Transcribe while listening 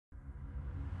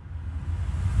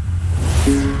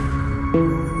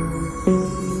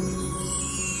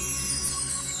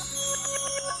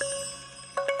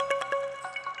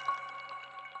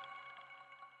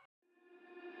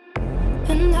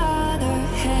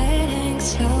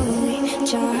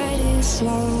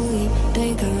slowly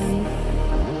taken,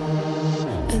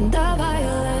 and the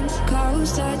violence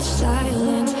caused such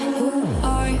silence. Who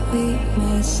are we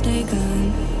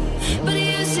mistaken? But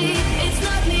you see, it's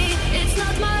not me, it's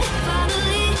not my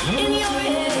family. In your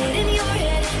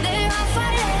head, they are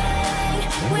fighting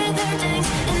with their tanks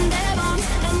and their bombs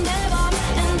and their bombs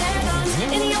and their guns.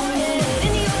 In your head,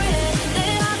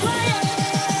 they are quiet.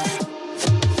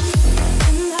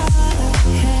 Another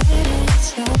head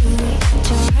slowly,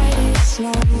 tried it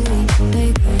slowly,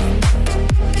 taken,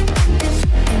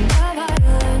 and the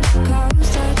violence caused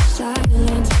such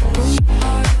silence. Who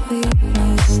are we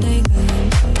mistaken?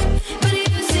 But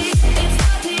you see, it's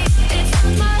not me, it's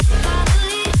not my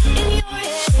family. In your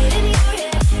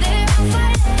head, they are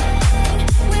fighting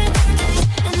with their tanks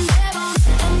and their bombs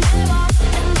and their bombs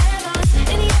and their guns.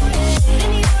 In your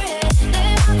head,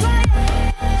 they are quiet.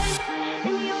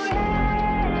 In your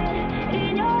head,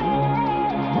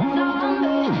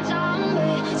 zombie.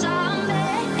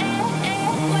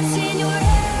 What's in your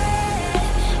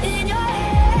head? In your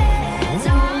head,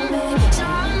 zombie.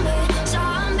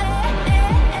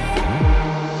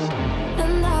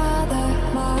 Another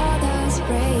mother's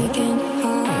breaking,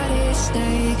 heart is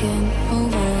taking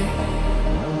over.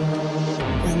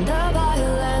 When the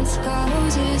violence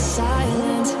causes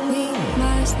silence, we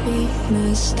must be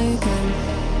mistaken.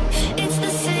 It's the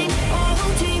same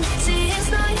old team since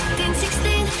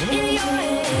 1916. In your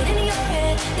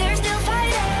head, they're still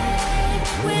fighting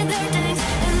with their tanks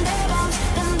and their bombs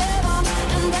and their bombs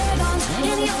and their guns.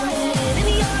 In your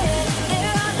head,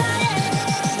 they're all dying.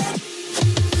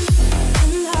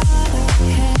 Another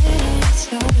head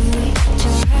slowly,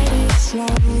 tried it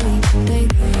slowly,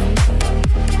 taken,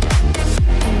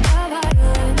 and the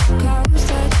violence caused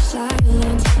such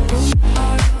silence. Who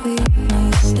are we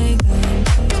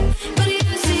mistaken?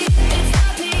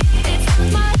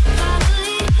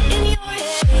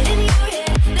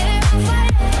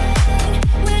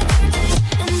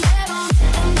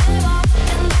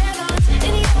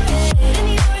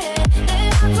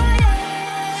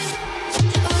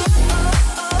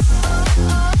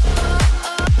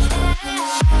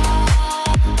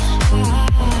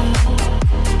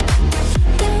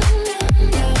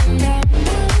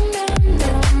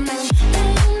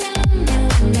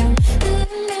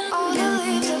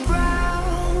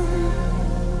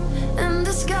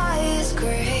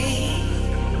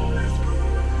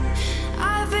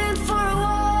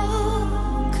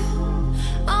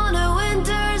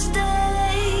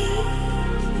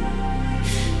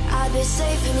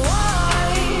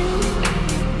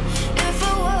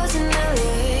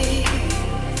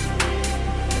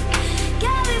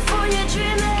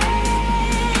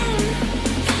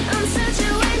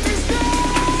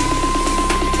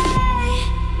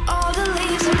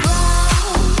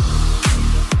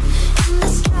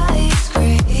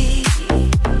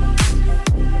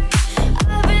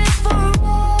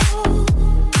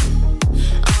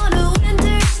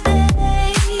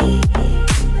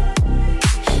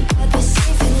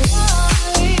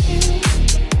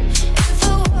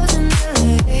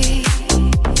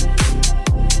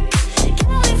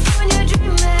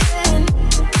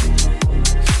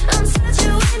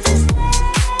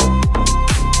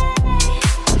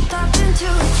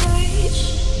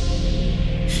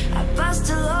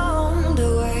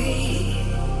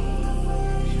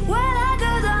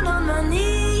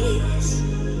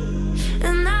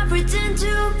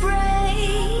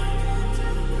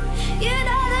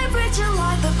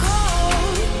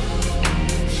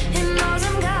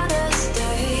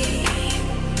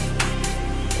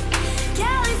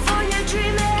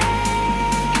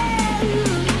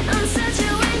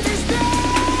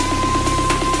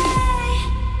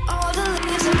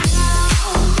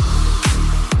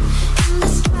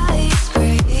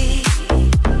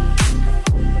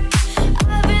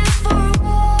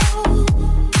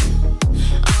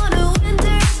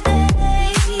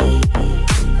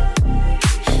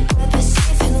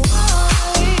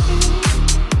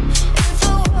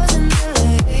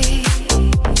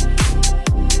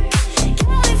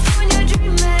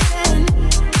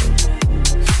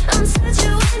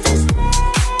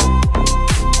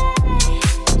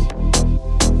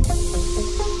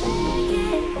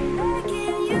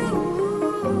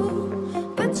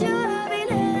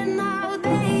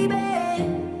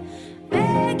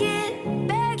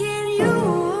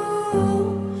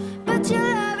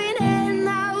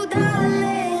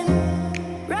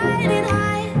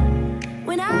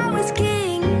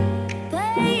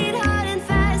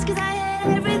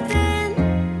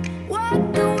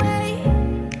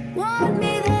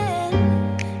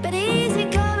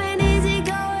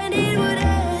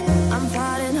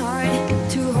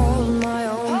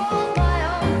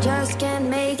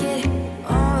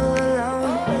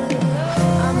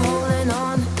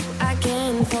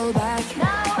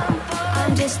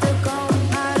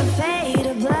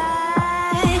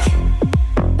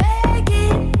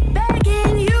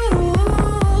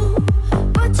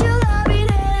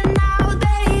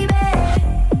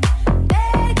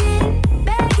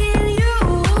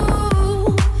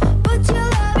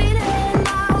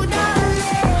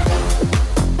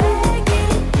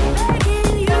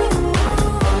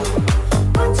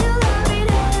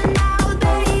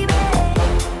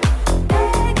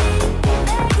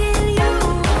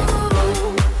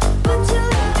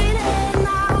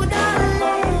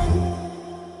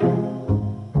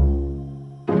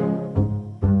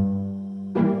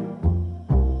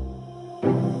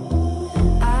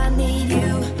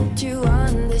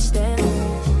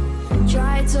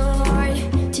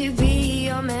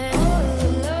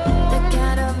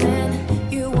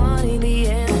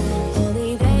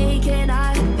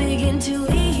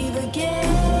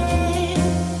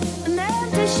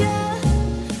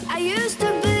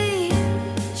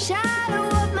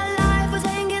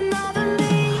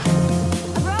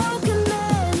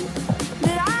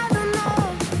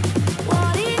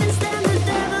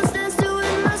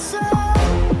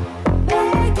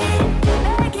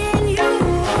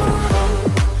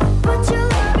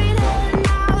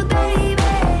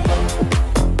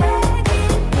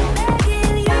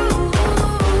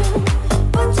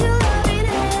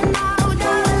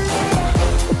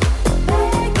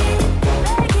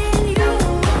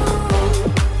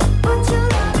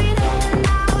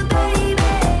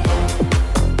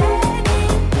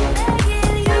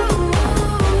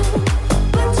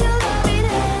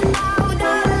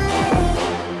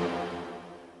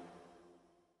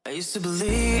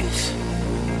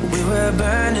 were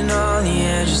burning on the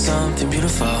edge of something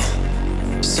beautiful,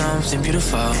 something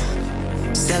beautiful.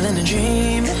 Selling a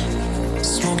dream,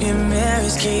 smoking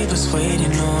mirrors keep us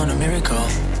waiting on a miracle,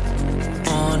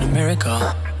 on a miracle.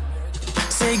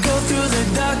 Say go through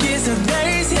the darkest of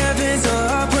days, heaven's a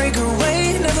heartbreak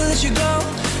away. Never let you go,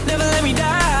 never let me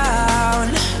down.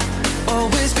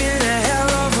 Always been a hell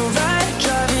of a ride,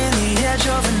 driving the edge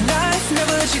of a knife.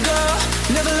 Never let you go,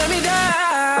 never let me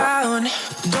down.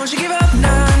 Don't you give up,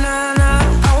 nah, nah, nah.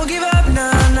 I won't give up,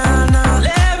 nah, nah, nah.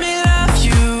 Let me love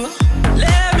you,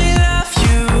 let me love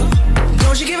you.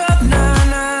 Don't you give up, nah,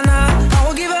 nah, nah. I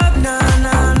won't give up, nah,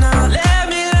 nah, nah. Let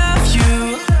me love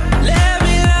you, let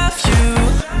me love you.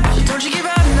 Don't you give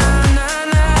up, nah, nah,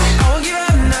 nah. I won't give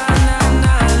up, nah, nah,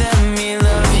 nah. Let me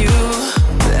love you,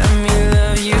 let me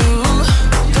love you.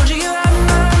 Don't you give up,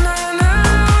 nah, nah, nah.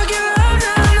 I won't give up,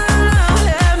 nah, nah, nah.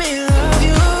 Let me love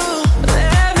you,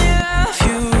 let me love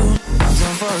you.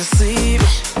 Don't fall asleep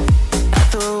at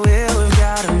the wheel. We've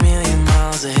got a million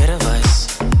miles ahead of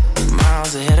us,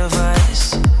 miles ahead of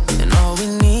us. And all we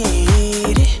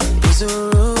need is a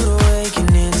rude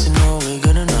awakening to know we're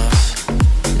good enough,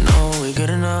 know we're good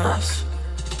enough.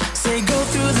 Say go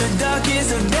through the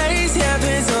darkest of days,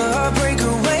 heaven's a heartbreak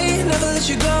away. Never let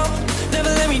you go, never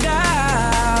let me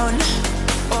down.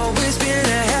 Always been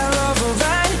a hell of a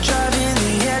ride, driving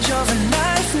the edge of a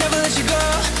knife. Never let you go,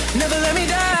 never let me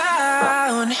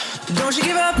down. Don't you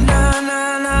give up, nah,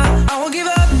 nah, nah. I won't give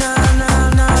up, nah, nah,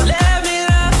 nah. Let me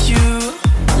love you,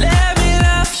 let me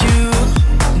love you.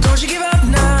 Don't you give up,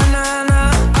 nah, nah,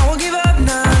 nah. I won't give up,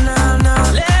 nah, nah,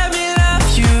 nah. Let me love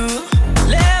you,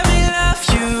 let me love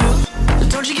you.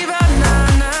 Don't you give up, nah,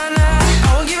 nah, nah. I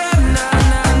won't give up, nah,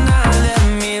 nah, nah. Let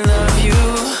me love you,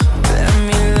 let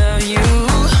me love you.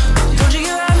 Don't you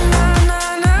give up, nah, nah,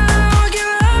 nah. I won't give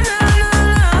up, nah, nah,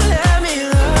 nah. Let me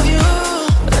love you,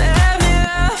 let me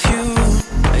love you.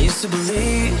 I used to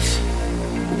believe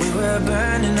we were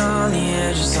burning on the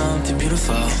edge of something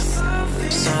beautiful,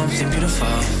 something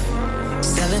beautiful.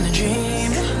 Selling a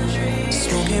dream,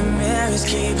 smoking mirrors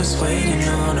keep us waiting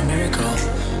on a miracle,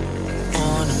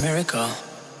 on a miracle.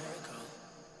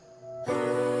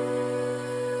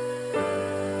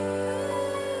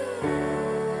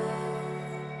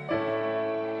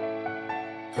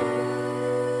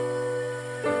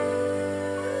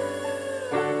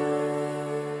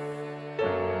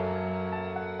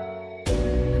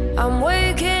 I'm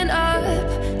waking up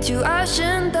to ash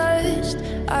and dust.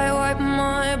 I wipe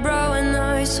my brow and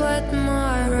I sweat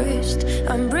my wrist.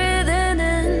 I'm breathing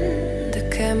in the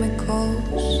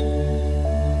chemicals.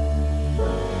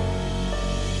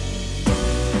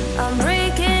 I'm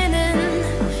breaking in,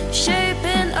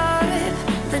 shaping up,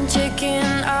 then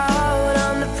checking out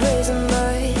on the prison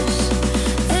bus.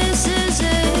 This is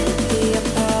it, the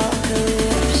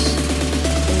apocalypse.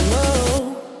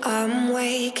 Whoa, I'm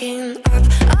waking up.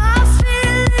 I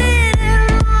feel it in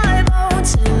my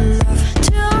bones, enough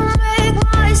to make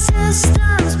my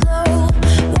systems blow.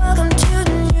 Welcome to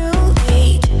the new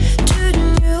age, to the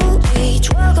new age.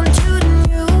 Welcome to the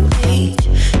new age,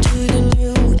 to the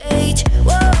new age.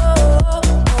 Whoa,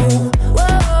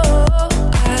 whoa,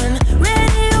 I'm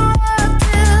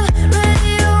radioactive,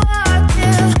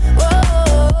 radioactive.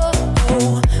 Whoa,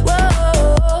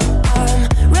 whoa, I'm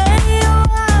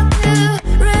radioactive,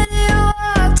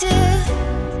 radioactive.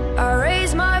 I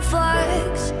raise my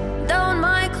flags, down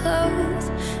my clothes.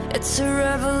 It's a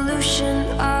revolution,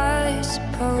 I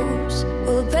suppose.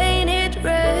 We'll paint it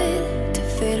red to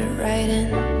fit it right in.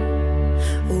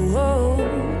 Whoa,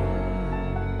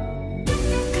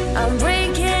 I'm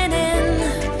breaking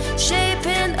in,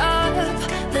 shaping up,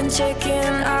 then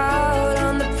checking out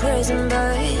on the prison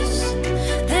bus.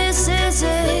 This is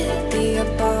it, the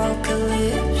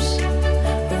apocalypse.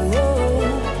 Whoa,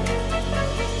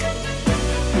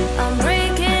 I'm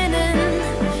breaking in,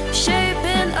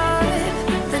 shaping up,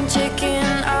 then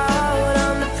checking out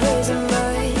on the prison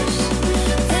bus.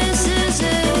 This is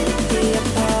it, the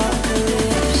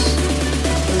apocalypse.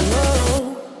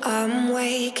 Whoa, I'm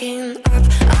waking up.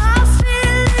 I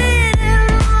feel it in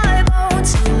my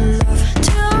bones, enough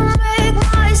to make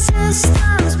my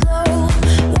systems blow.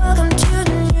 Welcome to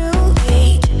the new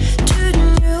age, to the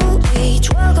new age.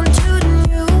 Welcome to the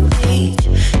new age,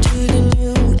 to the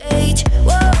new age.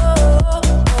 Whoa,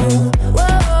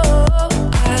 whoa,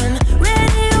 I'm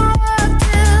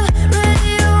radioactive,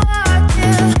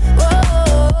 radioactive.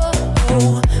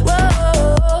 Whoa,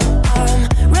 I'm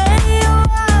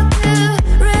radioactive,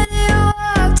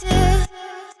 radioactive.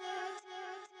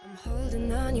 I'm holding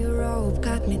on your rope,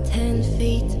 got me 10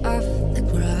 feet off the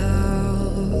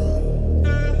ground.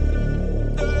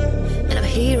 And I'm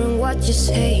hearing what you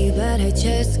say, but I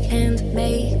just can't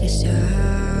make a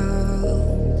sound.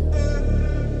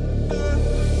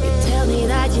 You tell me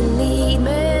that you need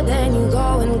me, then you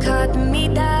go and cut me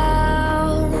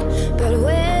down. But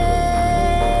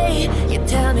wait, you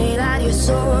tell me that you're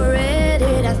sorry,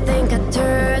 did I think I'd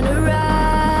turn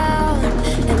around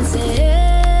and say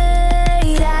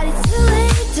that it's too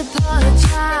late to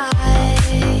apologize?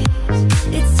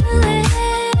 It's too late.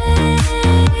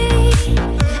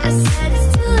 I said it's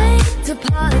too late to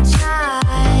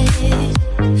apologize.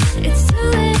 It's too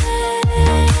late.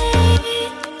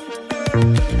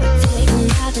 But take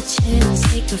another chance,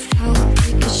 take a float,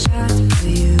 take a shot for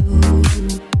you.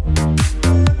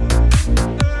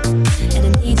 And I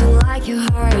need you like your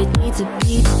heart needs a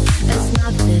beat. That's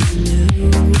nothing new.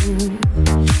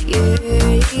 Yeah,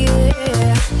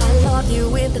 yeah. I love you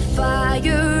with the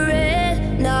fire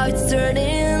red, now it's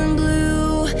turning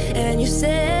blue. And you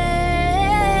say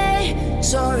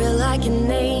sorry like an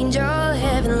angel,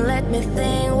 heaven let me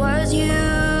think was you.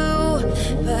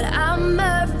 But I'm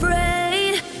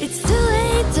afraid it's too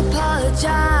late to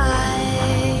apologize.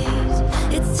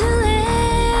 It's too late.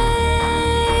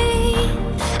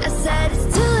 I said it's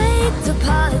too late to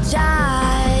apologize.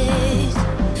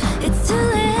 It's too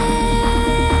late.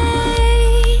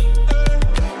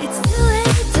 It's too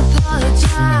late to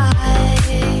apologize.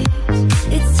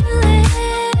 It's too late.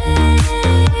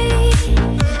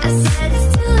 I said it's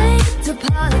too late to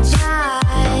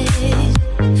apologize.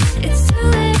 It's too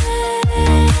late.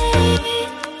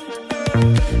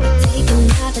 But take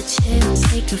another chance,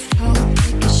 take a float,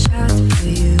 take a shot for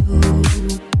you.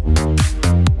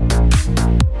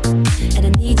 And I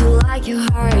need you like your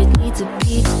heart needs a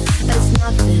beat. That's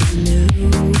nothing new.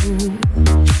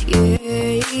 Yeah,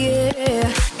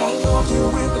 yeah. I love you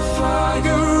with the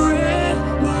fire red,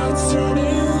 now it's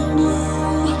turning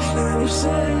blue. And you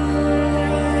say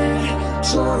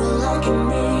sorry like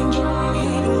an angel.